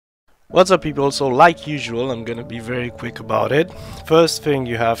What's up people, so like usual I'm gonna be very quick about it. First thing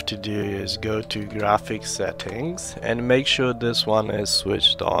you have to do is go to graphics settings and make sure this one is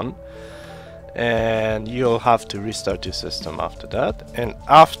switched on, and you'll have to restart your system after that, and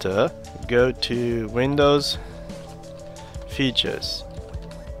after go to Windows Features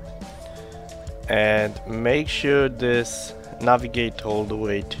and make sure this navigate all the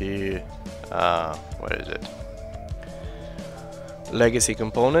way to where is it? Legacy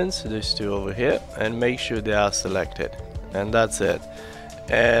components, these two over here, and make sure they are selected, and that's it.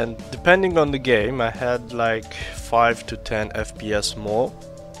 And depending on the game, I had like 5 to 10 FPS more,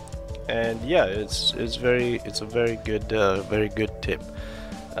 and yeah, it's a very good tip.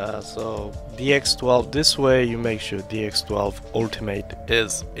 So DX12, this way you make sure DX12 Ultimate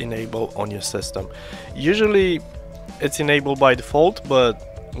is enabled on your system. Usually it's enabled by default, but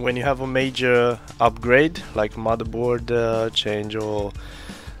when you have a major upgrade like motherboard change or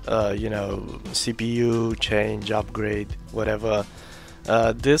you know, CPU change, upgrade, whatever,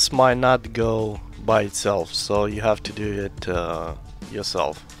 this might not go by itself, so you have to do it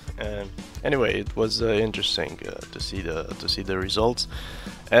yourself. And anyway, it was interesting to see the results,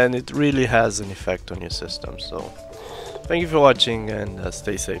 and it really has an effect on your system. So thank you for watching, and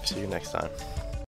stay safe. See you next time.